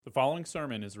The following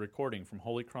sermon is a recording from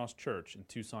Holy Cross Church in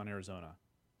Tucson, Arizona.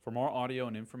 For more audio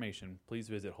and information, please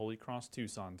visit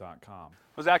holycrosstucson.com.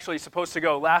 Was actually supposed to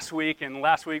go last week, and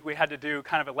last week we had to do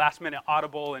kind of a last-minute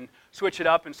audible and switch it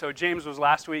up, and so James was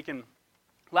last week, and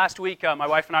last week my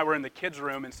wife and I were in the kids'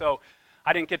 room, and so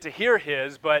I didn't get to hear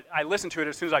his, but I listened to it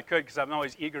as soon as I could because I'm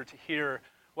always eager to hear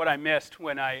what I missed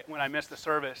when I missed the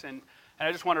service, and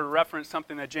I just wanted to reference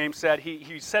something that James said.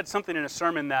 He said something in a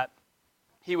sermon that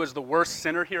he was the worst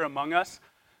sinner here among us,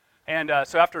 and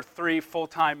so after 3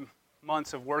 full-time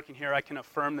months of working here, I can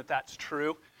affirm that that's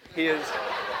true. He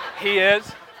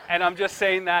is, and I'm just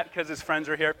saying that because his friends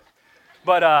are here.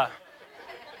 But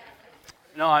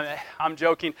no, I'm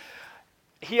joking.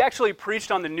 He actually preached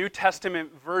on the New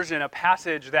Testament version, a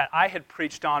passage that I had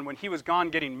preached on when he was gone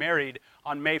getting married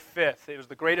on May 5th. It was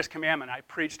the greatest commandment. I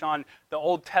preached on the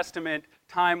Old Testament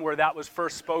time where that was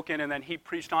first spoken, and then he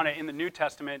preached on it in the New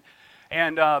Testament.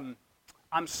 And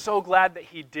I'm so glad that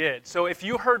he did. So if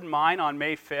you heard mine on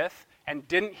May 5th and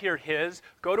didn't hear his,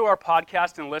 go to our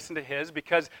podcast and listen to his,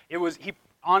 because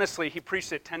he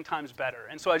preached it 10 times better.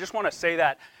 And so I just want to say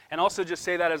that, and also just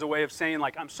say that as a way of saying,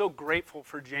 I'm so grateful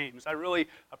for James. I really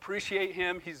appreciate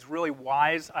him. He's really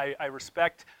wise. I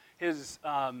respect his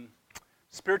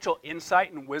spiritual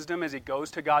insight and wisdom as he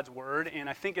goes to God's word. And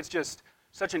I think it's just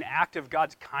such an act of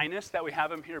God's kindness that we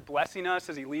have him here blessing us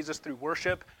as he leads us through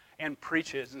worship and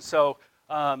preaches. And so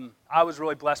I was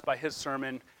really blessed by his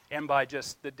sermon and by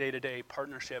just the day-to-day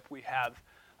partnership we have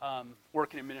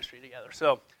working in ministry together.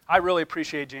 So I really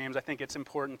appreciate James. I think it's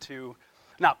important to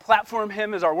not platform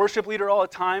him as our worship leader all the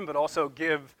time, but also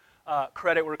give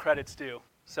credit where credit's due.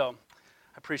 So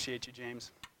I appreciate you,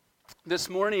 James. This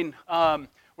morning,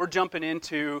 we're jumping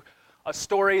into a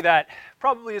story that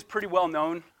probably is pretty well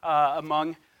known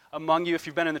among you if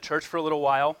you've been in the church for a little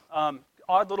while.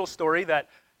 Odd little story that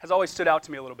has always stood out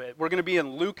to me a little bit. We're going to be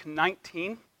in Luke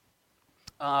 19.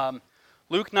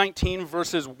 Luke 19,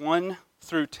 verses 1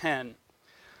 through 10.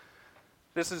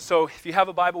 So if you have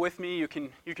a Bible with me, you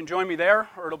can join me there,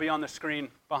 or it'll be on the screen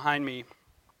behind me.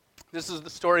 This is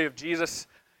the story of Jesus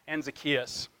and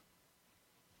Zacchaeus.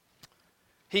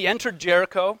 He entered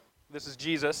Jericho, this is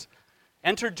Jesus,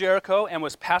 entered Jericho and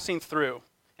was passing through.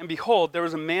 And behold, there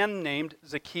was a man named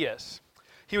Zacchaeus.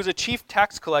 He was a chief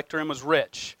tax collector and was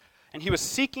rich. And he was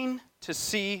seeking to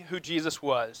see who Jesus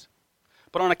was.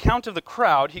 But on account of the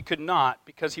crowd, he could not,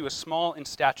 because he was small in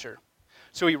stature.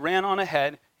 So he ran on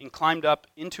ahead and climbed up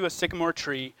into a sycamore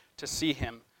tree to see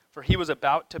him, for he was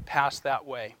about to pass that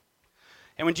way.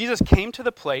 And when Jesus came to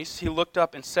the place, he looked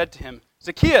up and said to him,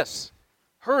 "Zacchaeus,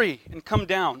 hurry and come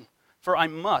down, for I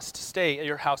must stay at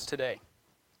your house today."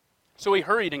 So he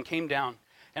hurried and came down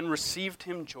and received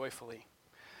him joyfully.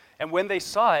 And when they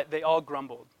saw it, they all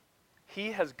grumbled,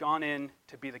 "He has gone in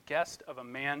to be the guest of a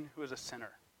man who is a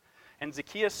sinner." And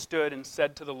Zacchaeus stood and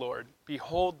said to the Lord,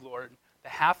 "Behold, Lord, the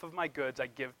half of my goods I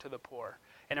give to the poor.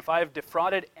 And if I have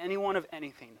defrauded anyone of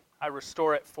anything, I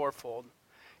restore it fourfold."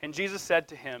 And Jesus said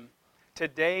to him,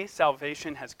 "Today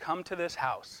salvation has come to this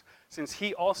house, since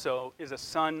he also is a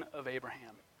son of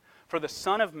Abraham. For the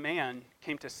Son of Man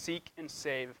came to seek and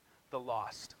save the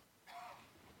lost."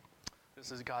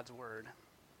 This is God's word.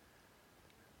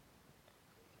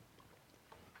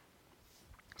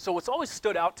 So what's always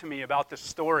stood out to me about this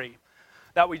story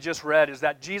that we just read is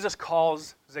that Jesus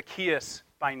calls Zacchaeus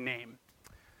by name.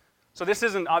 So this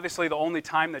isn't obviously the only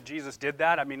time that Jesus did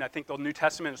that. I mean, I think the New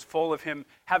Testament is full of him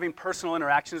having personal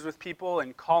interactions with people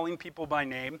and calling people by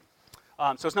name.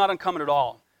 So it's not uncommon at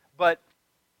all. But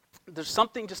there's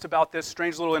something just about this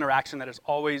strange little interaction that has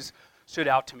always stood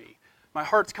out to me. My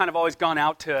heart's kind of always gone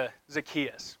out to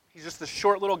Zacchaeus. He's just this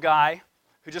short little guy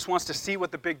who just wants to see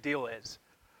what the big deal is.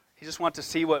 He just wanted to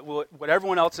see what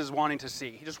everyone else is wanting to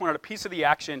see. He just wanted a piece of the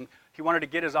action. He wanted to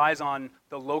get his eyes on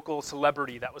the local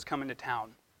celebrity that was coming to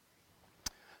town.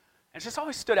 And it's just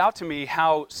always stood out to me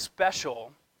how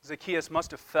special Zacchaeus must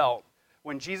have felt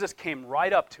when Jesus came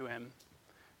right up to him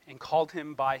and called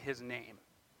him by his name.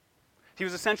 He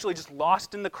was essentially just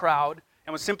lost in the crowd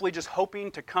and was simply just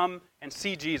hoping to come and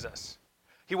see Jesus.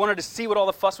 He wanted to see what all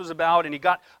the fuss was about, and he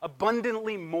got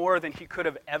abundantly more than he could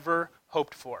have ever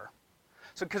hoped for.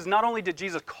 So because not only did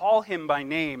Jesus call him by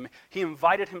name, he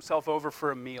invited himself over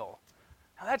for a meal.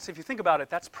 Now if you think about it,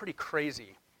 that's pretty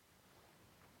crazy.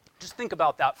 Just think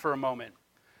about that for a moment.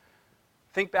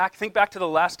 Think back to the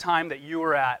last time that you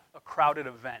were at a crowded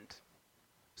event.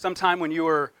 Sometime when you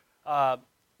were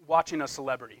watching a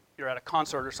celebrity. You're at a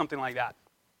concert or something like that.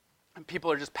 And people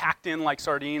are just packed in like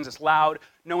sardines. It's loud.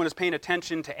 No one is paying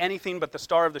attention to anything but the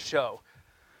star of the show.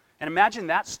 And imagine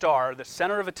that star, the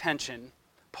center of attention,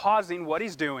 pausing what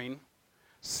he's doing,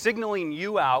 signaling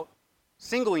you out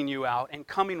singling you out and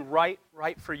coming right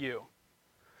for you.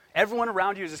 Everyone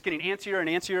around you is just getting antsier and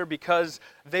antsier because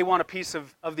they want a piece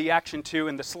of the action too.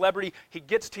 And the celebrity, he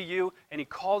gets to you and he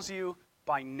calls you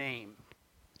by name.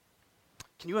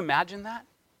 Can you imagine that?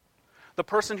 The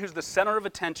person who's the center of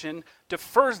attention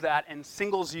defers that and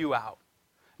singles you out.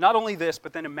 Not only this,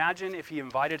 but then imagine if he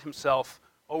invited himself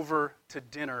over to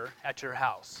dinner at your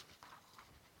house.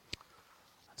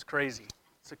 That's crazy.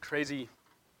 It's a crazy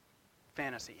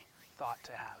fantasy thought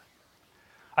to have.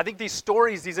 I think these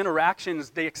stories, these interactions,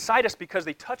 they excite us because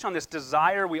they touch on this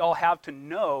desire we all have to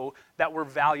know that we're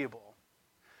valuable.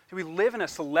 We live in a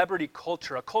celebrity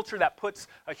culture, a culture that puts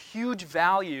a huge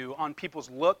value on people's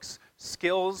looks,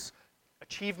 skills,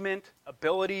 achievement,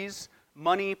 abilities,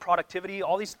 money, productivity,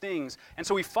 all these things. And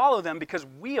so we follow them because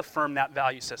we affirm that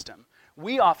value system.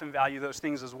 We often value those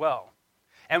things as well.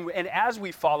 And as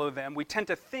we follow them, we tend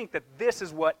to think that this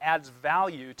is what adds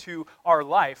value to our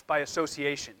life by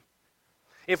association.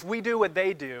 If we do what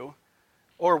they do,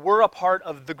 or we're a part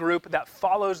of the group that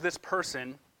follows this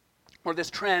person or this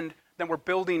trend, then we're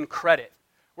building credit.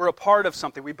 We're a part of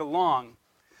something. We belong.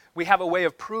 We have a way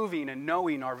of proving and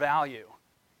knowing our value.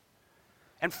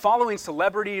 And following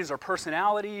celebrities or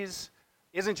personalities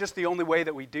isn't just the only way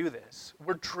that we do this.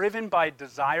 We're driven by a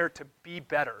desire to be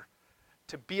better,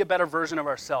 to be a better version of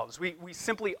ourselves. We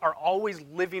simply are always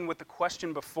living with the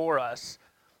question before us,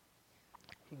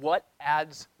 what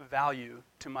adds value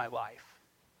to my life?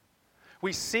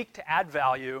 We seek to add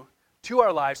value to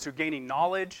our lives through gaining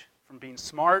knowledge, from being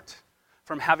smart,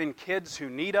 from having kids who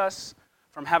need us,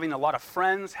 from having a lot of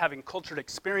friends, having cultured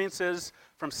experiences,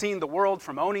 from seeing the world,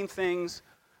 from owning things,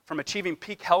 from achieving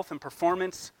peak health and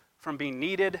performance, from being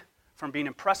needed, from being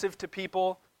impressive to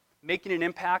people, making an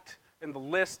impact, and the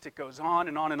list, it goes on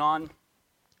and on and on,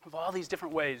 of all these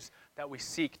different ways that we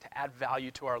seek to add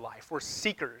value to our life. We're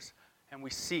seekers, and we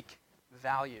seek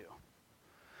value.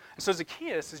 And so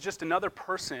Zacchaeus is just another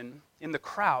person in the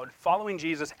crowd following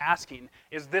Jesus asking,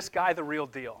 is this guy the real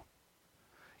deal?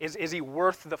 Is he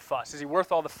worth the fuss? Is he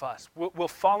worth all the fuss? Will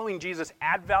following Jesus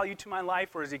add value to my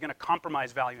life, or is he going to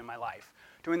compromise value in my life?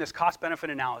 Doing this cost-benefit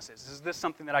analysis, is this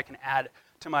something that I can add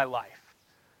to my life?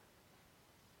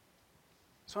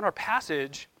 So in our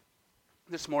passage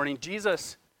this morning,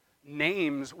 Jesus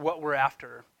names what we're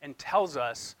after and tells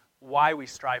us why we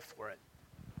strive for it.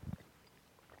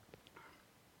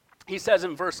 He says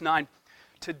in verse 9,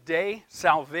 "Today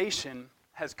salvation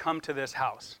has come to this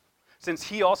house, since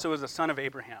he also is a son of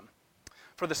Abraham.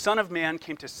 For the Son of Man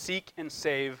came to seek and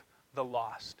save the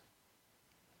lost."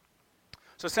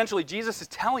 So essentially, Jesus is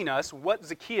telling us what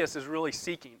Zacchaeus is really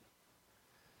seeking.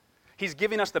 He's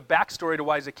giving us the backstory to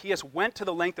why Zacchaeus went to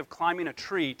the length of climbing a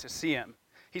tree to see him.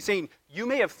 He's saying, you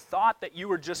may have thought that you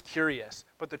were just curious,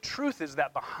 but the truth is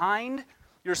that behind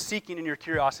your seeking and your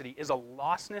curiosity is a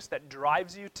lostness that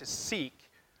drives you to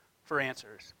seek for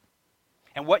answers.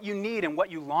 And what you need and what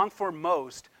you long for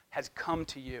most has come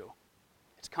to you.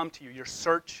 It's come to you. Your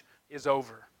search is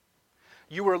over.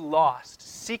 You were lost,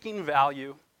 seeking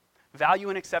value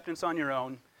and acceptance on your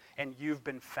own, and you've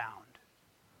been found.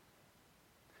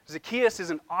 Zacchaeus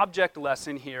is an object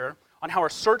lesson here on how our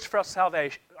search for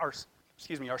salvation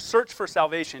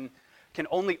can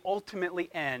only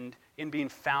ultimately end in being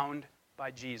found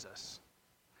by Jesus.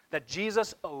 That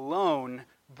Jesus alone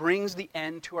brings the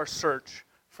end to our search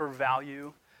for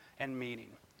value and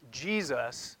meaning.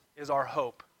 Jesus is our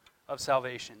hope of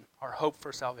salvation, our hope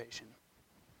for salvation.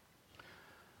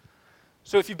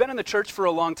 So if you've been in the church for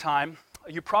a long time,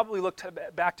 you probably looked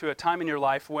back to a time in your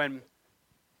life when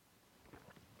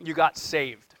you got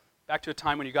saved. Back to a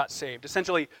time when you got saved.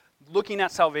 Essentially, looking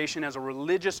at salvation as a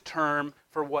religious term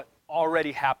for what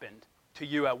already happened to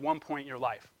you at one point in your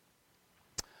life.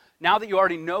 Now that you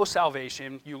already know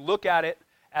salvation, you look at it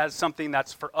as something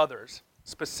that's for others,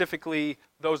 specifically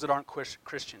those that aren't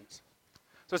Christians.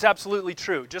 So it's absolutely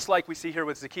true, just like we see here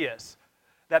with Zacchaeus,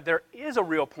 that there is a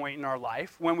real point in our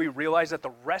life when we realize that the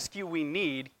rescue we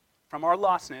need from our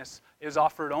lostness is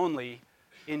offered only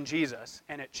in Jesus,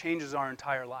 and it changes our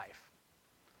entire life.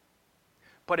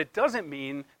 But it doesn't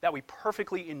mean that we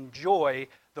perfectly enjoy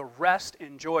the rest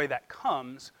and joy that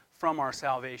comes from our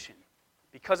salvation.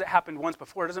 Because it happened once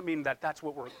before, it doesn't mean that that's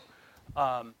what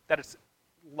that it's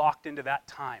locked into that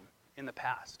time in the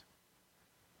past.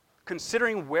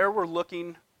 Considering where we're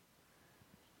looking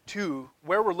to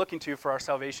for our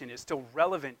salvation is still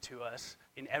relevant to us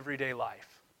in everyday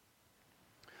life.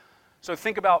 So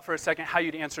think about for a second how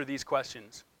you'd answer these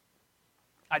questions.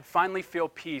 I'd finally feel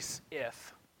peace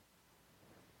if.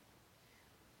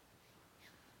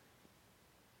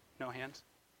 No hands?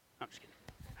 No, I'm just kidding.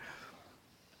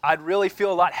 I'd really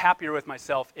feel a lot happier with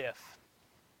myself if.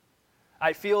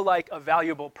 I feel like a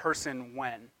valuable person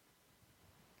when.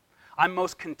 I'm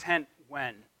most content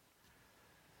when.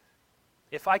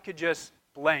 If I could just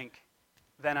blank,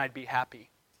 then I'd be happy.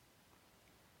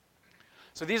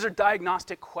 So these are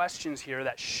diagnostic questions here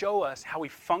that show us how we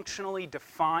functionally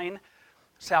define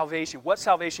salvation, what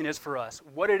salvation is for us,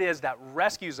 what it is that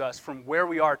rescues us from where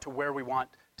we are to where we want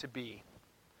to be.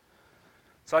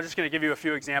 So I'm just going to give you a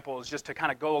few examples just to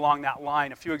kind of go along that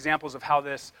line, a few examples of how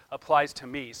this applies to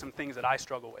me, some things that I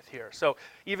struggle with here. So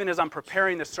even as I'm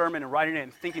preparing the sermon and writing it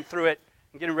and thinking through it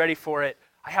and getting ready for it,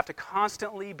 I have to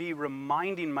constantly be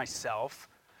reminding myself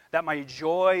that my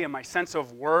joy and my sense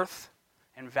of worth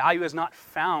and value is not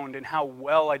found in how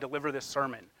well I deliver this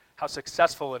sermon, how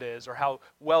successful it is, or how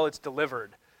well it's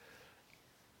delivered.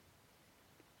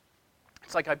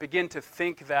 It's like I begin to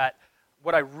think that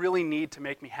what I really need to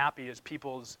make me happy is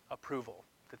people's approval,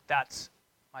 that's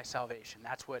my salvation.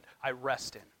 That's what I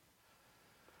rest in.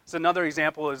 So another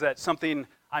example is that something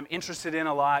I'm interested in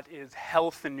a lot is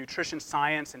health and nutrition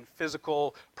science and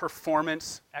physical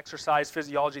performance, exercise,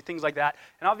 physiology, things like that.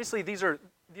 And obviously these are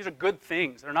good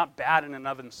things. They're not bad in and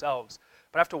of themselves.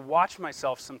 But I have to watch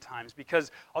myself sometimes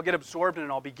because I'll get absorbed in it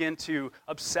and I'll begin to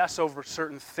obsess over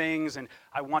certain things, and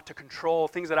I want to control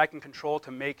things that I can control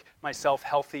to make myself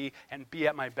healthy and be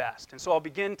at my best. And so I'll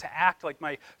begin to act like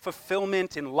my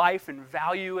fulfillment in life and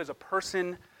value as a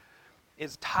person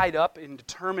is tied up and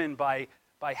determined by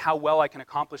how well I can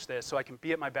accomplish this so I can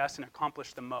be at my best and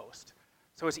accomplish the most.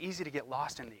 So it's easy to get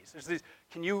lost in these.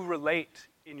 Can you relate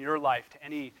in your life to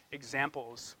any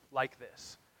examples like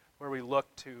this, where we look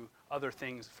to other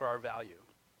things for our value?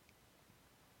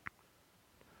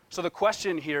 So the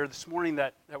question here this morning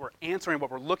that we're answering,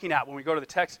 what we're looking at when we go to the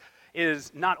text,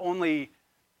 is not only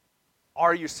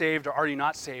are you saved or are you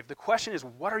not saved? The question is,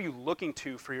 what are you looking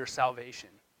to for your salvation?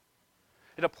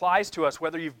 It applies to us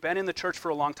whether you've been in the church for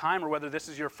a long time or whether this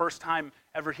is your first time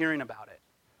ever hearing about it.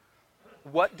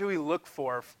 What do we look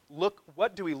for?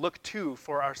 What do we look to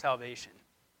for our salvation?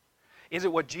 Is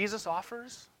it what Jesus offered?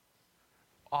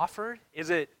 Is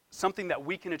it something that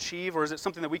we can achieve, or is it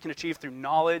something that we can achieve through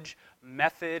knowledge,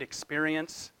 method,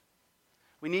 experience?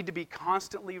 We need to be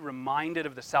constantly reminded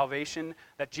of the salvation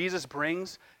that Jesus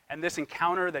brings, and this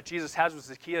encounter that Jesus has with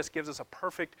Zacchaeus gives us a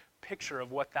perfect picture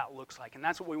of what that looks like. And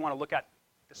that's what we want to look at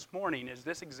this morning, is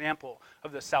this example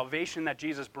of the salvation that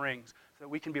Jesus brings, so that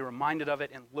we can be reminded of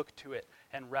it and look to it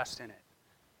and rest in it.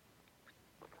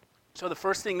 So the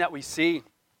first thing that we see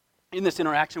in this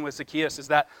interaction with Zacchaeus is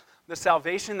that the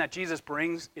salvation that Jesus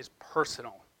brings is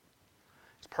personal.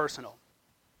 It's personal.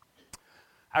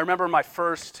 I remember my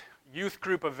first youth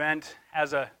group event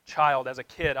as a child, as a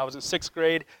kid. I was in 6th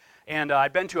grade, and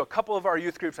I'd been to a couple of our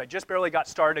youth groups. I just barely got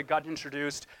started, got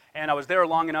introduced, and I was there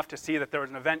long enough to see that there was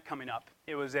an event coming up.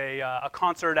 It was a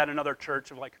concert at another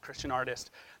church of like a Christian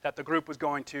artist that the group was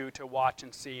going to watch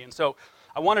and see. And so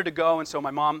I wanted to go, and so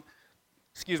my mom,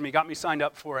 got me signed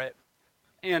up for it.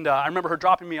 And I remember her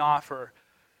dropping me off or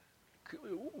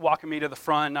walking me to the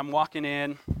front, and I'm walking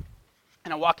in,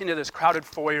 and I walk into this crowded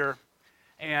foyer,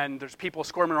 and there's people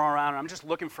squirming around, and I'm just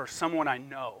looking for someone I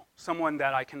know, someone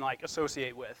that I can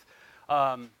associate with.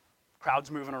 Crowds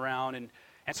moving around, and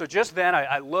so just then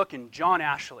I look, and John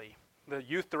Ashley, the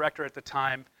youth director at the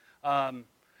time,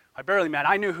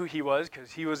 I knew who he was because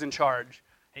he was in charge.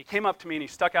 And he came up to me and he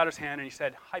stuck out his hand and he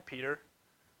said, "Hi, Peter."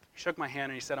 He shook my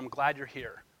hand and he said, "I'm glad you're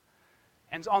here."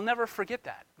 And I'll never forget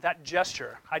that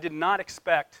gesture. I did not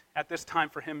expect at this time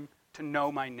for him to know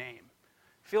my name.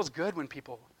 It feels good when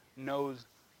people know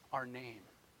our name.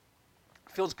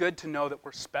 It feels good to know that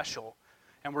we're special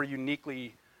and we're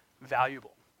uniquely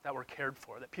valuable, that we're cared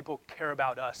for, that people care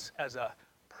about us as a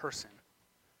person.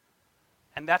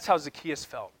 And that's how Zacchaeus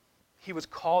felt. He was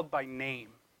called by name.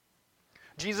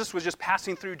 Jesus was just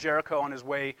passing through Jericho on his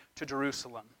way to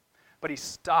Jerusalem, but he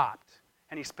stopped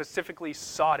and he specifically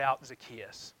sought out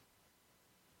Zacchaeus.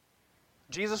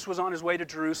 Jesus was on his way to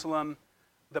Jerusalem,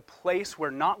 the place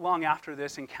where not long after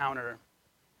this encounter,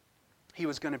 he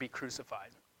was going to be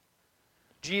crucified.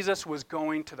 Jesus was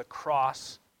going to the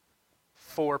cross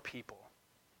for people.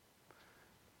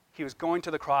 He was going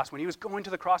to the cross. When he was going to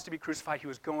the cross to be crucified, he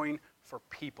was going for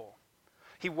people.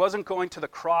 He wasn't going to the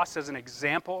cross as an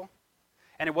example,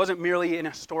 and it wasn't merely an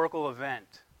historical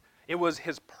event. It was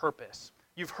his purpose.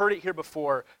 You've heard it here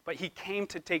before, but he came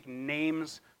to take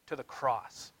names to the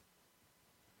cross.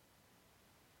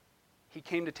 He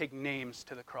came to take names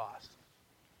to the cross.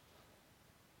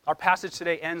 Our passage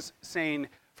today ends saying,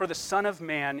 "For the Son of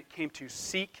Man came to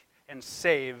seek and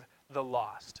save the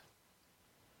lost."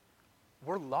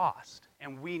 We're lost,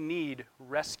 and we need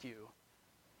rescue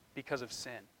because of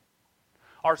sin.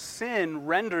 Our sin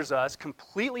renders us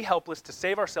completely helpless to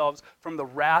save ourselves from the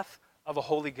wrath of a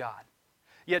holy God.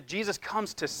 Yet Jesus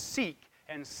comes to seek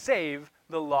and save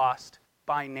the lost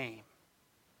by name.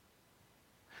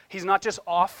 He's not just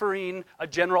offering a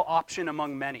general option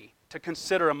among many to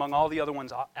consider among all the other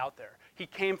ones out there. He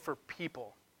came for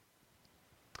people.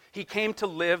 He came to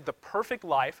live the perfect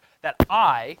life that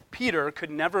I, Peter,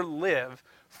 could never live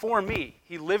for me.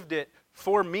 He lived it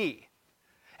for me.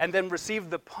 And then received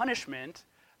the punishment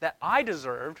that I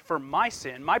deserved for my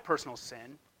sin, my personal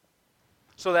sin,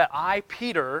 so that I,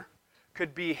 Peter,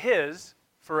 could be his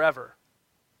forever.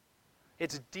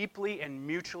 It's deeply and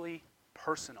mutually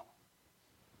personal.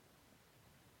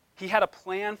 He had a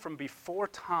plan from before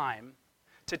time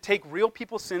to take real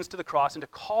people's sins to the cross and to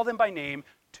call them by name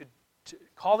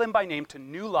to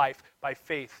new life by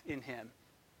faith in him.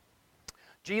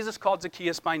 Jesus called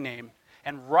Zacchaeus by name,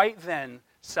 and right then,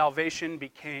 salvation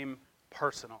became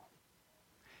personal.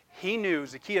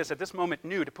 Zacchaeus at this moment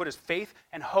knew to put his faith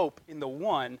and hope in the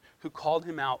one who called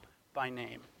him out by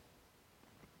name.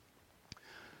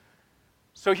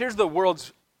 So here's the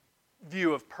world's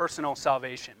view of personal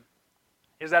salvation,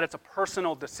 is that it's a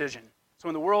personal decision. So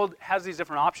when the world has these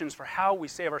different options for how we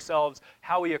save ourselves,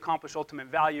 how we accomplish ultimate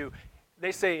value,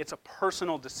 they say it's a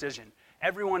personal decision.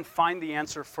 Everyone find the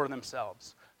answer for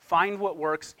themselves. Find what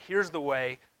works, here's the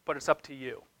way, but it's up to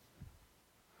you.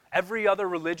 Every other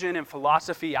religion and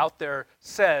philosophy out there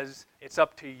says it's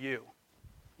up to you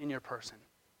in your person.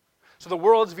 So the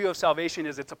world's view of salvation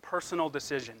is it's a personal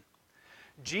decision.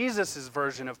 Jesus'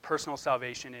 version of personal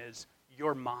salvation is,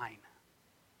 you're mine.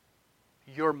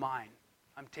 You're mine.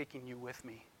 I'm taking you with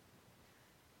me.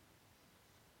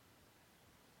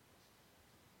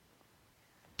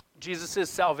 Jesus'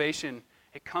 salvation,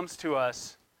 it comes to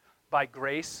us by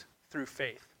grace through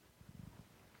faith.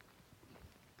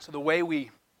 So the way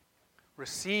we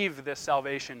receive this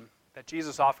salvation that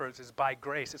Jesus offers is by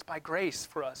grace. It's by grace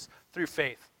for us through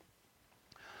faith.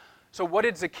 So what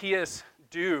did Zacchaeus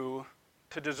do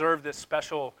to deserve this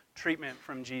special treatment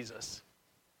from Jesus?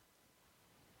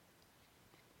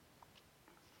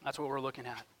 That's what we're looking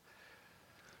at.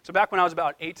 So back when I was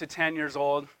about 8 to 10 years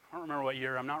old, I don't remember what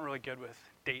year, I'm not really good with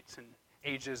dates and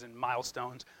ages and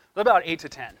milestones, but about 8 to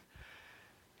 10.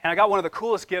 And I got one of the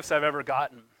coolest gifts I've ever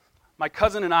gotten. My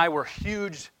cousin and I were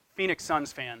huge Phoenix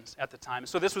Suns fans at the time.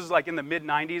 So this was like in the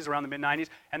mid-90s, around the mid-90s,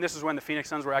 and this is when the Phoenix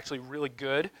Suns were actually really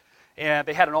good. And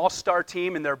they had an all-star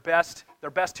team, and their best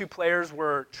two players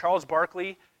were Charles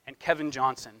Barkley and Kevin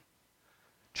Johnson.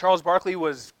 Charles Barkley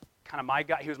was kind of my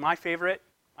guy. He was my favorite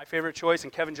choice,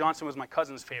 and Kevin Johnson was my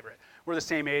cousin's favorite. We're the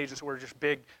same age, and so we're just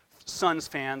big Suns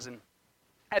fans. And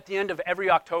at the end of every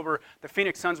October, the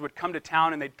Phoenix Suns would come to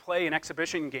town and they'd play an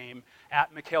exhibition game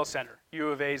at McHale Center, U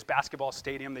of A's basketball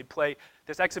stadium. They'd play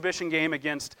this exhibition game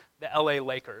against the LA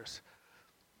Lakers.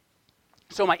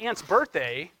 So my aunt's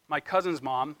birthday, my cousin's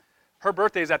mom, her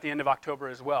birthday is at the end of October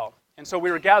as well. And so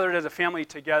we were gathered as a family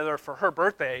together for her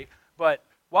birthday, but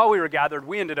while we were gathered,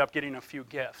 we ended up getting a few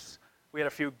gifts. We had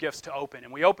a few gifts to open,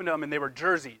 and we opened them, and they were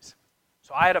jerseys.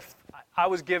 So I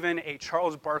was given a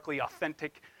Charles Barkley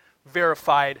authentic,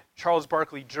 verified Charles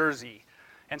Barkley jersey,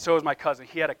 and so was my cousin.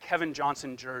 He had a Kevin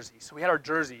Johnson jersey. So we had our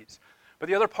jerseys. But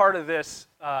the other part of this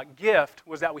gift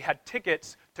was that we had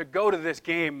tickets to go to this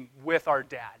game with our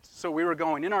dads. So we were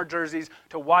going in our jerseys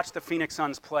to watch the Phoenix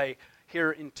Suns play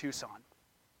here in Tucson.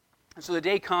 And so the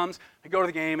day comes, we go to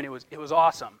the game, and it was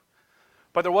awesome.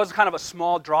 But there was kind of a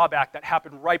small drawback that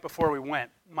happened right before we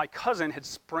went. My cousin had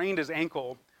sprained his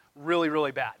ankle really,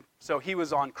 really bad. So he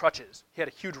was on crutches. He had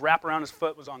a huge wrap around his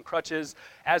foot, was on crutches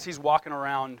as he's walking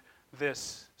around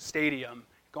this stadium,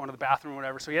 going to the bathroom or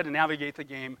whatever. So he had to navigate the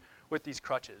game with these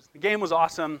crutches. The game was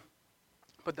awesome,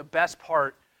 but the best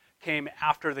part came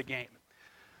after the game.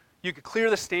 You could clear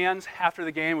the stands after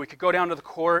the game. We could go down to the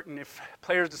court, and if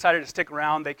players decided to stick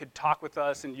around, they could talk with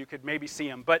us, and you could maybe see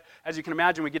them. But as you can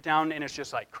imagine, we get down, and it's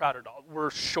just like crowded.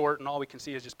 We're short, and all we can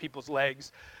see is just people's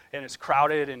legs, and it's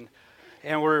crowded, and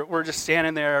we're just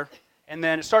standing there. And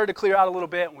then it started to clear out a little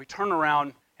bit, and we turn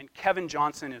around, and Kevin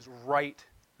Johnson is right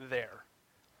there.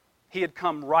 He had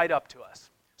come right up to us.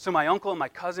 So my uncle and my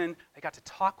cousin, they got to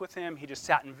talk with him. He just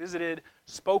sat and visited,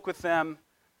 spoke with them.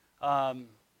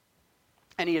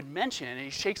 And he had mentioned, and he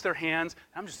shakes their hands,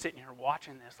 and I'm just sitting here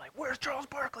watching this, like, where's Charles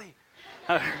Barkley?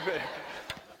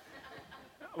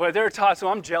 Well, they're taught, so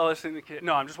I'm jealous.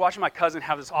 No, I'm just watching my cousin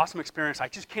have this awesome experience. I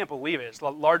just can't believe it. It's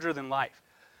larger than life.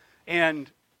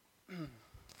 And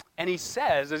he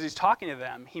says, as he's talking to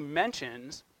them, he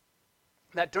mentions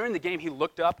that during the game he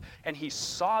looked up and he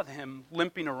saw him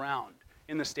limping around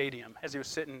in the stadium as he was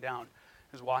sitting down,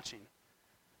 he was watching.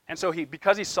 And so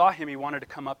because he saw him, he wanted to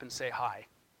come up and say hi.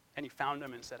 and he found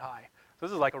him and said hi. So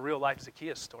this is like a real-life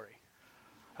Zacchaeus story.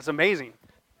 That's amazing.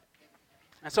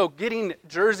 And so getting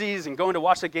jerseys and going to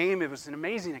watch the game, it was an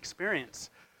amazing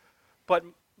experience. But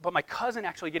my cousin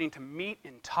actually getting to meet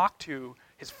and talk to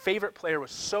his favorite player was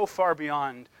so far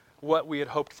beyond what we had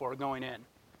hoped for going in.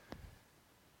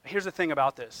 Here's the thing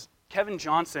about this. Kevin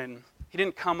Johnson, he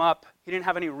didn't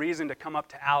have any reason to come up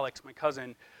to Alex, my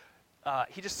cousin.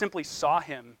 He just simply saw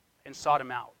him and sought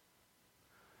him out.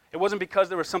 It wasn't because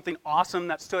there was something awesome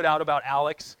that stood out about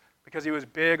Alex, because he was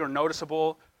big or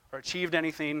noticeable or achieved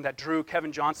anything that drew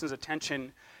Kevin Johnson's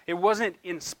attention. It wasn't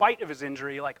in spite of his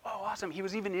injury, like, oh, awesome, he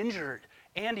was even injured,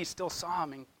 and he still saw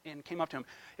him and came up to him.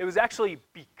 It was actually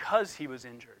because he was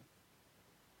injured.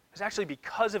 It was actually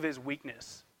because of his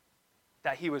weakness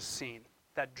that he was seen,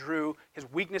 that drew,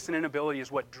 his weakness and inability is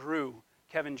what drew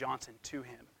Kevin Johnson to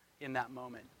him in that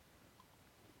moment.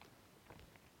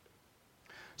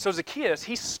 So Zacchaeus,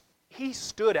 he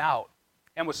stood out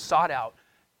and was sought out,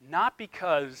 not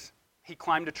because he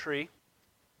climbed a tree,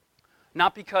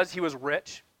 not because he was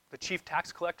rich, the chief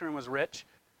tax collector, and was rich,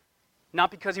 not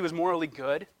because he was morally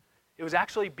good. It was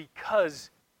actually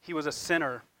because he was a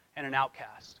sinner and an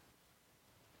outcast.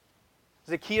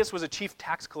 Zacchaeus was a chief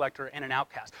tax collector and an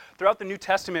outcast. Throughout the New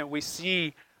Testament, we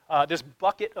see this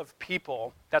bucket of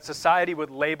people that society would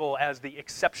label as the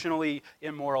exceptionally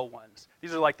immoral ones.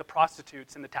 These are like the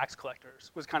prostitutes and the tax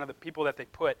collectors, was kind of the people that they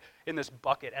put in this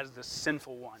bucket as the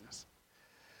sinful ones.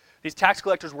 These tax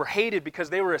collectors were hated because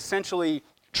they were essentially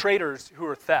traitors who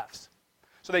were thefts.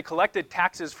 So they collected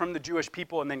taxes from the Jewish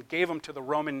people and then gave them to the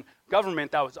Roman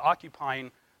government that was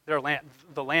occupying their land,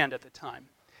 the land at the time.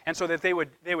 And so that they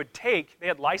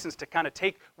had license to kind of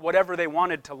take whatever they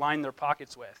wanted to line their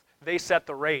pockets with. They set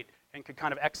the rate and could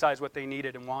kind of excise what they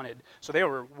needed and wanted. So they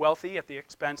were wealthy at the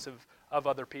expense of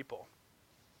other people.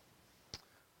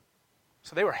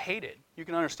 So they were hated. You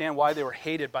can understand why they were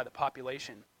hated by the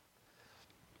population.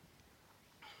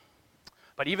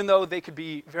 But even though they could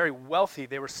be very wealthy,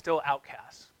 they were still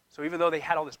outcasts. So even though they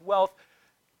had all this wealth,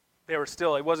 they were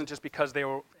still, it wasn't just because they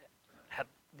had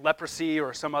leprosy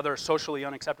or some other socially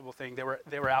unacceptable thing,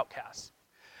 they were outcasts.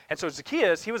 And so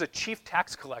Zacchaeus, he was a chief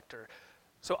tax collector.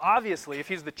 So obviously, if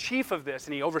he's the chief of this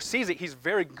and he oversees it, he's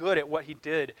very good at what he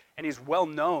did, and he's well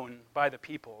known by the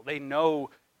people. They know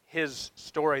his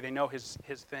story, they know his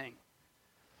thing.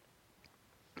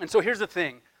 And so here's the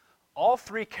thing. All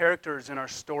three characters in our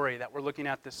story that we're looking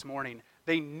at this morning,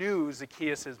 they knew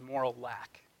Zacchaeus' moral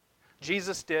lack.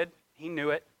 Jesus did. He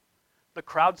knew it. The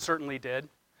crowd certainly did.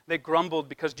 They grumbled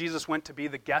because Jesus went to be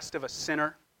the guest of a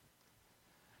sinner.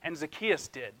 And Zacchaeus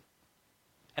did.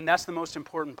 And that's the most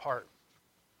important part.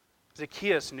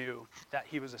 Zacchaeus knew that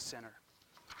he was a sinner.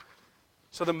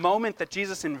 So the moment that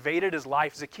Jesus invaded his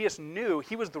life, Zacchaeus knew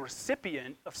he was the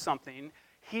recipient of something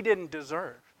he didn't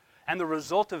deserve. And the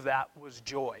result of that was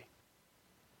joy.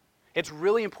 It's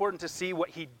really important to see what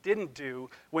he didn't do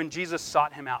when Jesus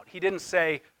sought him out. He didn't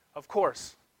say, of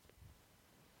course.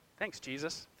 Thanks,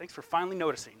 Jesus. Thanks for finally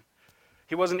noticing.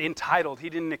 He wasn't entitled. He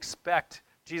didn't expect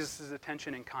Jesus'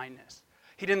 attention and kindness.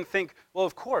 He didn't think, well,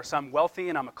 of course, I'm wealthy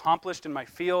and I'm accomplished in my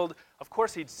field. Of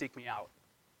course he'd seek me out.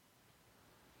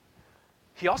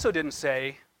 He also didn't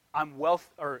say,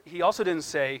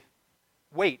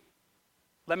 wait,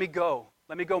 let me go.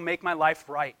 Let me go make my life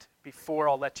right before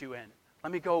I'll let you in.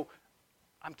 Let me go,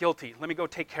 I'm guilty. Let me go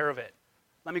take care of it.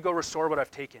 Let me go restore what I've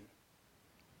taken.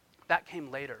 That came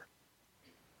later.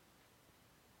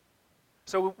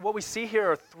 So what we see here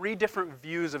are three different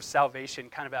views of salvation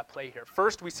kind of at play here.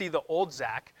 First, we see the old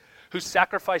Zach, who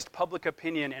sacrificed public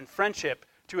opinion and friendship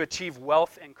to achieve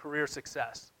wealth and career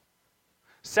success.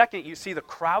 Second, you see the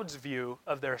crowd's view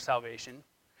of their salvation.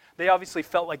 They obviously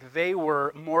felt like they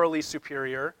were morally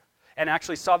superior and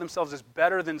actually saw themselves as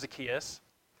better than Zacchaeus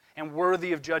and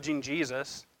worthy of judging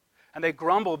Jesus. And they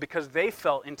grumbled because they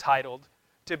felt entitled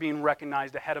to being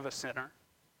recognized ahead of a sinner.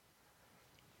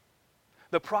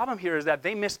 The problem here is that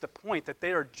they missed the point that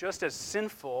they are just as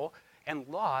sinful and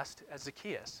lost as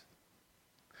Zacchaeus.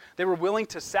 They were willing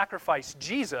to sacrifice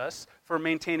Jesus for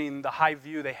maintaining the high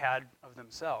view they had of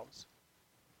themselves.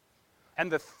 And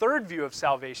the third view of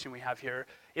salvation we have here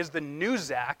is the new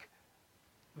Zach,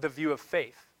 the view of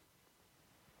faith.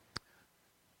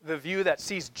 The view that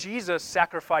sees Jesus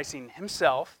sacrificing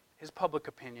himself, his public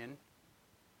opinion,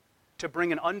 to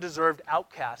bring an undeserved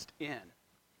outcast in.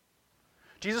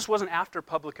 Jesus wasn't after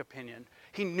public opinion.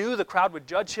 He knew the crowd would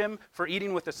judge him for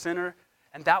eating with a sinner,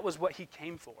 and that was what he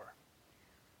came for.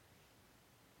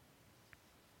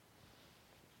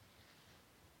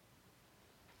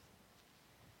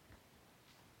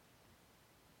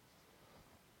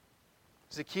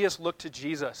 Zacchaeus looked to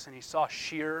Jesus and he saw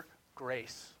sheer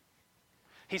grace.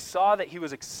 He saw that he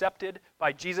was accepted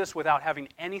by Jesus without having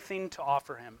anything to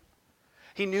offer him.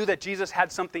 He knew that Jesus had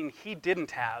something he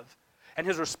didn't have, and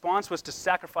his response was to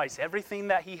sacrifice everything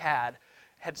that he had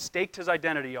staked his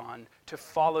identity on, to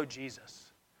follow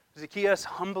Jesus. Zacchaeus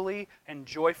humbly and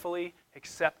joyfully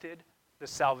accepted the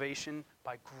salvation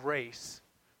by grace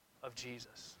of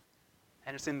Jesus.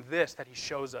 And it's in this that he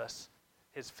shows us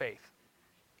his faith.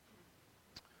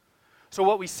 So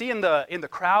what we see in the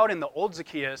crowd in the old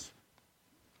Zacchaeus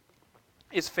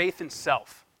is faith in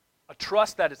self, a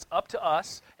trust that it's up to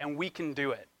us and we can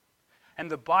do it. And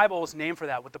the Bible's name for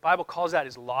that, what the Bible calls that,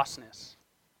 is lostness.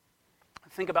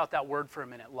 Think about that word for a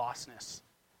minute, lostness.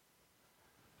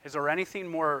 Is there anything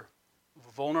more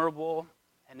vulnerable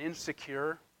and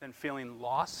insecure than feeling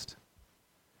lost?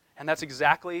 And that's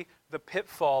exactly the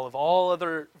pitfall of all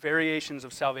other variations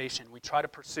of salvation we try to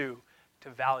pursue to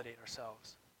validate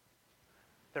ourselves.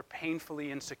 They're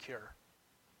painfully insecure.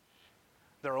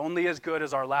 They're only as good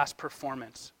as our last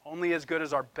performance, only as good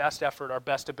as our best effort, our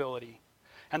best ability.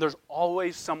 And there's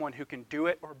always someone who can do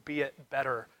it or be it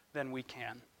better than we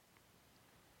can.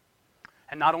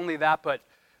 And not only that, but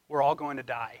we're all going to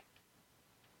die.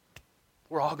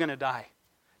 We're all going to die.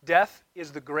 Death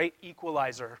is the great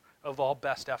equalizer of all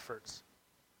best efforts.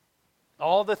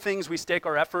 All the things we stake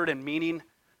our effort and meaning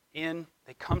in,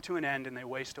 they come to an end and they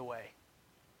waste away.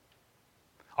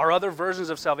 Our other versions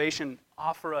of salvation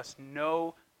offer us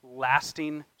no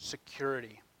lasting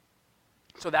security.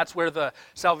 So that's where the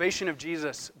salvation of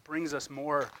Jesus brings us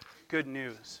more good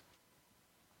news.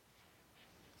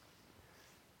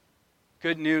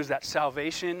 Good news that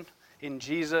salvation in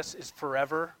Jesus is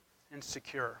forever and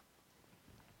secure.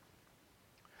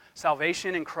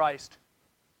 Salvation in Christ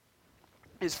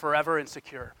is forever and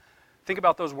secure. Think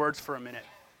about those words for a minute.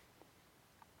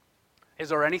 Is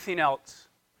there anything else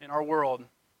in our world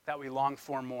that we long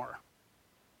for more?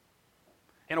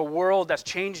 In a world that's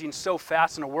changing so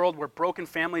fast, in a world where broken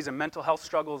families and mental health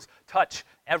struggles touch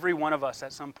every one of us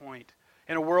at some point,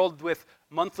 in a world with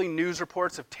monthly news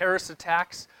reports of terrorist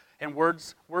attacks and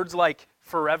words like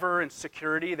forever and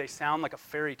security, they sound like a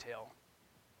fairy tale.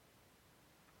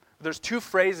 There's two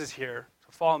phrases here,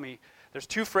 so follow me. There's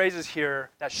two phrases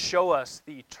here that show us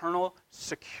the eternal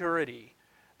security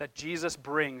that Jesus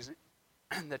brings.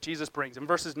 In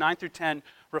verses 9 through 10,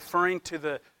 referring to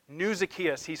the new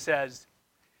Zacchaeus, he says,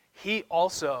 he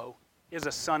also is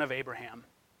a son of Abraham.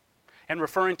 And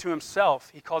referring to himself,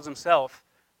 he calls himself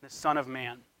the Son of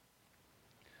Man.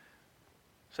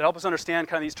 So to help us understand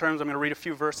kind of these terms, I'm going to read a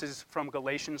few verses from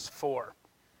Galatians 4.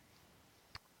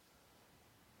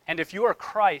 And if you are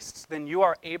Christ's, then you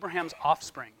are Abraham's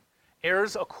offspring,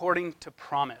 heirs according to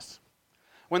promise.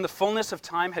 When the fullness of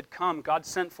time had come, God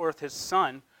sent forth his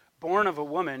Son, born of a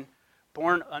woman,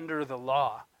 born under the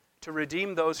law, to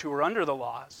redeem those who were under the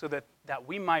law, so that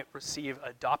we might receive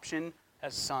adoption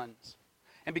as sons.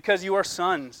 And because you are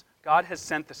sons, God has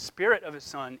sent the Spirit of his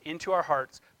Son into our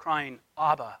hearts, crying,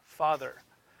 Abba, Father.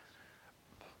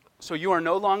 So you are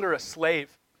no longer a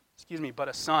slave, but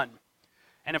a son.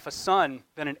 And if a son,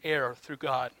 then an heir through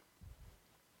God.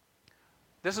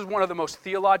 This is one of the most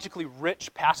theologically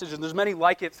rich passages, and there's many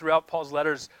like it throughout Paul's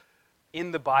letters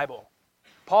in the Bible.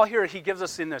 Paul here, he gives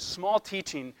us in a small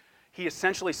teaching, he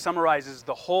essentially summarizes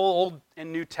the whole Old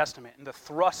and New Testament and the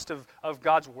thrust of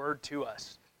God's word to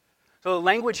us. So the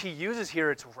language he uses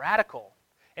here, it's radical.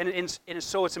 And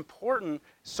so it's important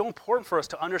for us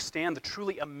to understand the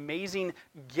truly amazing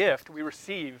gift we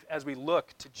receive as we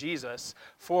look to Jesus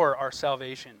for our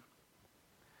salvation.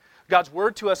 God's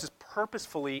word to us is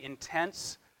purposefully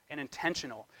intense and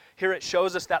intentional. Here it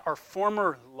shows us that our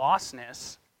former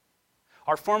lostness,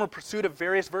 our former pursuit of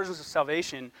various versions of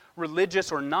salvation,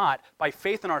 religious or not, by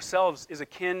faith in ourselves, is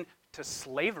akin to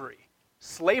slavery.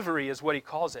 Slavery is what he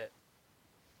calls it.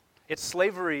 It's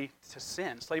slavery to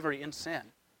sin, slavery in sin.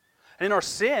 And in our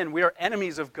sin, we are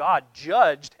enemies of God,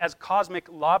 judged as cosmic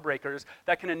lawbreakers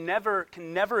that can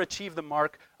never achieve the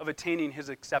mark of attaining his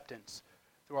acceptance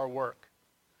through our work.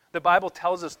 The Bible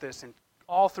tells us this, and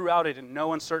all throughout it in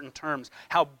no uncertain terms,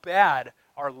 how bad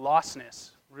our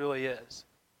lostness really is.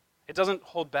 It doesn't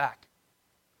hold back.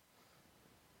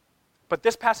 But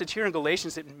this passage here in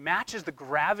Galatians, it matches the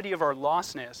gravity of our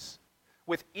lostness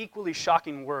with equally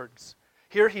shocking words.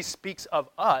 Here he speaks of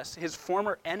us, his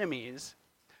former enemies,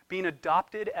 being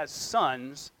adopted as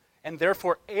sons and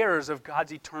therefore heirs of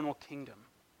God's eternal kingdom.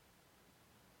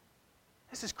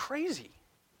 This is crazy.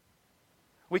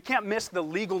 We can't miss the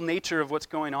legal nature of what's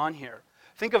going on here.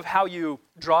 Think of how you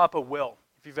draw up a will,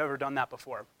 if you've ever done that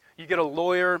before. You get a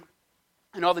lawyer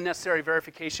and all the necessary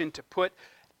verification to put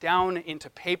down into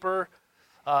paper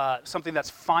something that's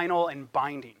final and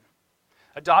binding.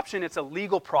 Adoption, it's a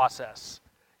legal process.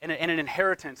 And an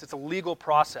inheritance, it's a legal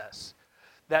process.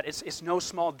 That it's no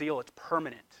small deal, it's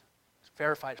permanent. It's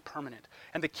verified, it's permanent.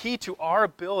 And the key to our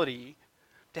ability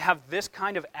to have this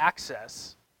kind of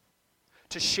access,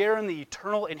 to share in the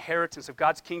eternal inheritance of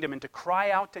God's kingdom and to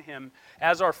cry out to him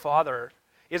as our Father,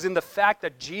 is in the fact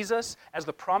that Jesus, as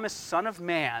the promised Son of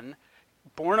Man,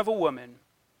 born of a woman,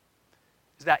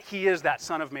 is that he is that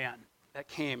Son of Man that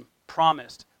came,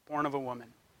 promised, born of a woman.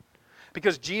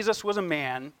 Because Jesus was a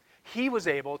man, he was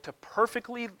able to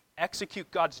perfectly execute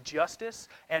God's justice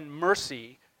and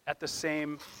mercy at the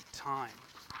same time.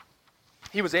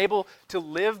 He was able to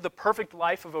live the perfect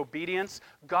life of obedience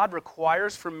God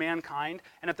requires from mankind,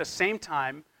 and at the same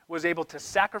time was able to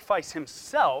sacrifice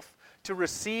himself to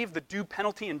receive the due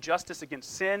penalty and justice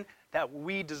against sin that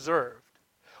we deserved.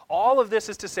 All of this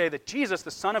is to say that Jesus,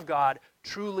 the Son of God,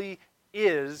 truly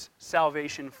is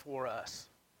salvation for us.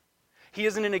 He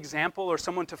isn't an example or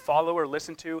someone to follow or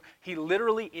listen to. He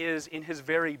literally is, in his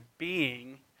very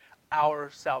being, our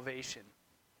salvation.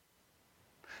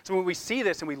 So when we see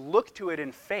this and we look to it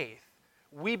in faith,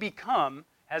 we become,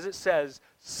 as it says,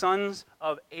 sons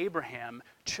of Abraham,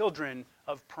 children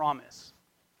of promise.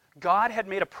 God had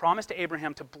made a promise to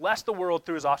Abraham to bless the world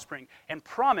through his offspring and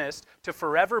promised to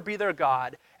forever be their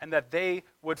God and that they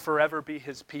would forever be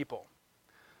his people.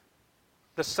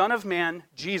 The Son of Man,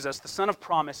 Jesus, the Son of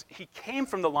Promise, he came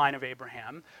from the line of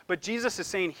Abraham, but Jesus is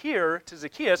saying here to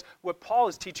Zacchaeus what Paul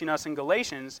is teaching us in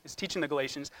Galatians, is teaching the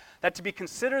Galatians, that to be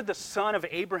considered the son of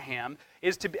Abraham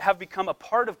is to have become a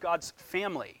part of God's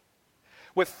family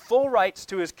with full rights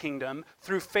to his kingdom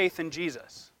through faith in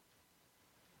Jesus.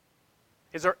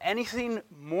 Is there anything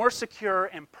more secure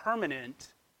and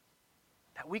permanent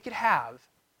that we could have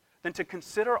than to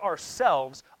consider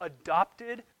ourselves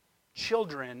adopted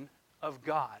children of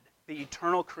God, the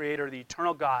eternal Creator, the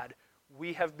eternal God?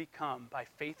 We have become, by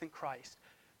faith in Christ,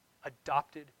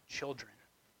 adopted children.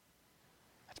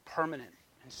 That's permanent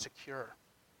and secure.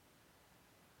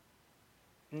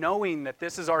 Knowing that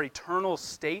this is our eternal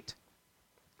state,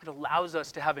 it allows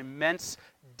us to have immense,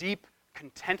 deep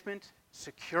contentment,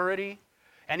 security,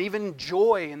 and even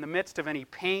joy in the midst of any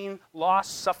pain, loss,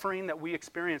 suffering that we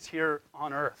experience here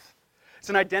on earth. It's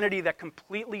an identity that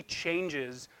completely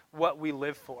changes what we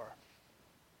live for.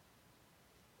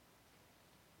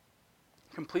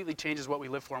 Completely changes what we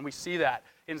live for, and we see that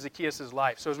in Zacchaeus'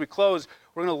 life. So as we close,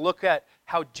 we're going to look at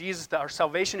how our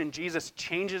salvation in Jesus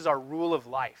changes our rule of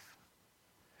life.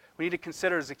 We need to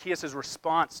consider Zacchaeus'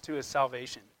 response to his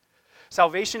salvation.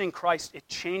 Salvation in Christ, it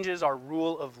changes our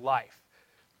rule of life.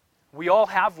 We all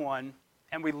have one,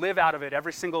 and we live out of it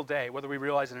every single day, whether we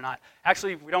realize it or not.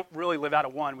 Actually, we don't really live out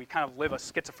of one. We kind of live a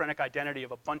schizophrenic identity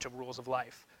of a bunch of rules of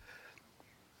life.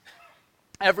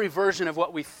 Every version of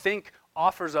what we think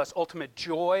offers us ultimate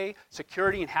joy,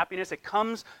 security, and happiness. It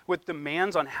comes with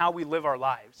demands on how we live our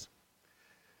lives.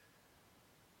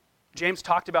 James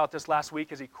talked about this last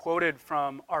week as he quoted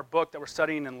from our book that we're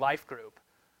studying in Life Group,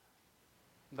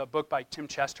 the book by Tim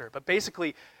Chester. But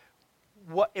basically,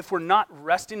 if we're not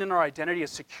resting in our identity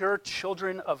as secure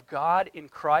children of God in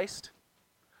Christ,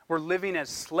 we're living as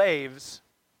slaves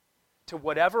to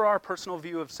whatever our personal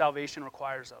view of salvation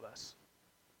requires of us.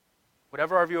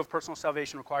 Whatever our view of personal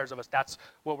salvation requires of us, that's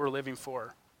what we're living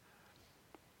for.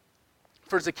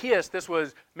 For Zacchaeus, this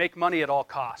was make money at all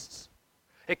costs.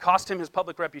 It cost him his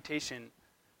public reputation,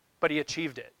 but he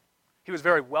achieved it. He was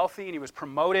very wealthy and he was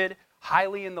promoted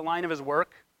highly in the line of his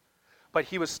work, but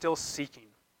he was still seeking.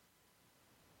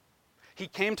 He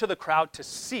came to the crowd to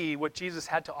see what Jesus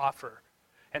had to offer,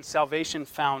 and salvation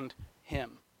found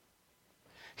him.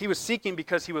 He was seeking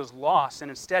because he was lost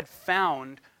and instead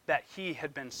found that he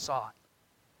had been sought.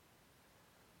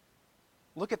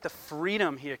 Look at the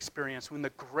freedom he experienced when the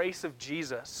grace of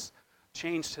Jesus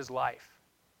changed his life.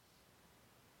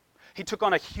 He took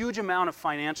on a huge amount of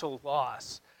financial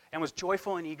loss and was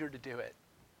joyful and eager to do it.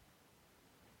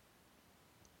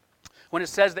 When it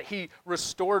says that he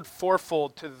restored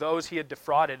fourfold to those he had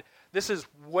defrauded, this is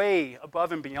way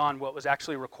above and beyond what was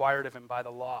actually required of him by the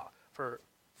law for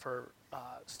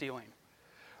stealing.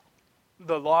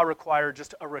 The law required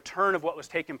just a return of what was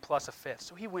taken plus a fifth.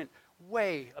 So he went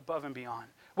way above and beyond.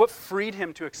 What freed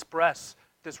him to express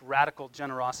this radical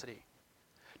generosity?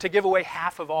 To give away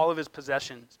half of all of his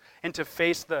possessions and to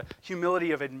face the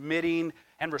humility of admitting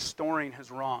and restoring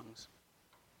his wrongs.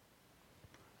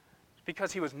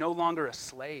 Because he was no longer a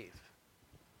slave.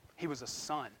 He was a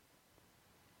son.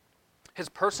 His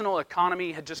personal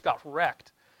economy had just got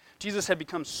wrecked. Jesus had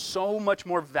become so much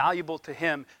more valuable to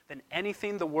him than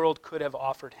anything the world could have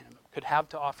offered him, could have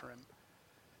to offer him.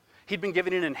 He'd been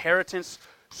given an inheritance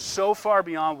so far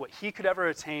beyond what he could ever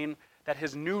attain that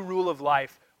his new rule of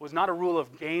life was not a rule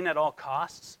of gain at all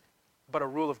costs, but a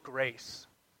rule of grace.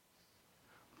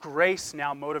 Grace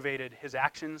now motivated his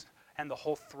actions and the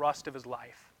whole thrust of his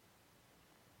life.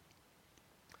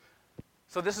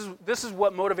 So this is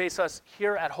what motivates us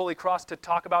here at Holy Cross to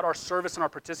talk about our service and our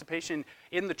participation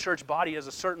in the church body as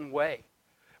a certain way.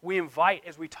 We invite,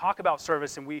 as we talk about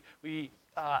service, and we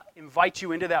invite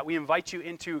you into that, we invite you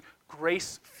into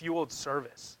grace-fueled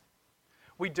service.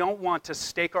 We don't want to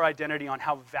stake our identity on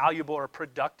how valuable or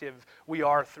productive we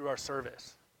are through our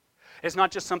service. It's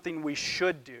not just something we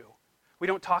should do. We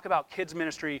don't talk about kids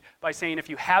ministry by saying if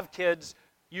you have kids,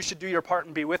 you should do your part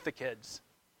and be with the kids.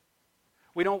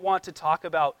 We don't want to talk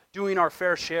about doing our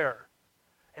fair share.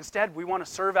 Instead, we want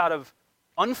to serve out of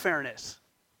unfairness,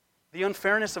 the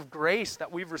unfairness of grace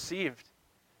that we've received.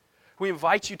 We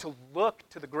invite you to look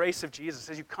to the grace of Jesus.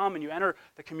 As you come and you enter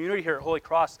the community here at Holy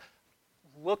Cross,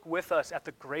 look with us at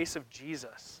the grace of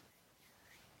Jesus.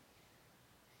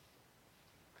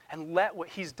 And let what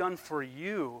he's done for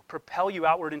you propel you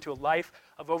outward into a life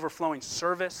of overflowing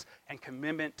service and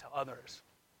commitment to others.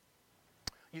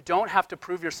 You don't have to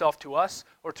prove yourself to us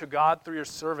or to God through your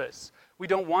service. We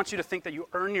don't want you to think that you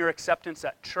earn your acceptance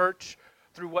at church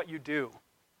through what you do.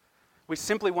 We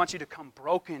simply want you to come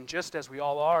broken just as we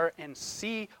all are and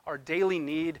see our daily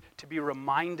need to be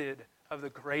reminded of the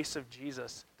grace of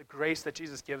Jesus, the grace that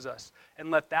Jesus gives us, and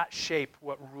let that shape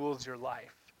what rules your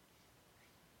life.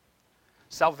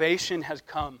 Salvation has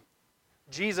come.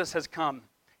 Jesus has come.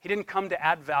 He didn't come to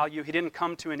add value. He didn't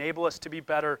come to enable us to be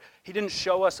better. He didn't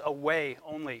show us a way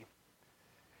only.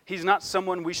 He's not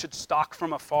someone we should stalk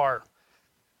from afar.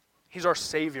 He's our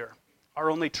Savior,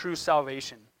 our only true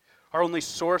salvation, our only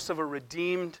source of a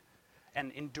redeemed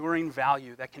and enduring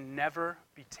value that can never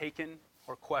be taken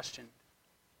or questioned.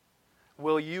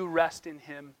 Will you rest in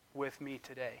him with me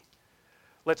today?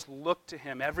 Let's look to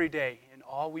him every day in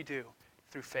all we do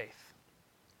through faith.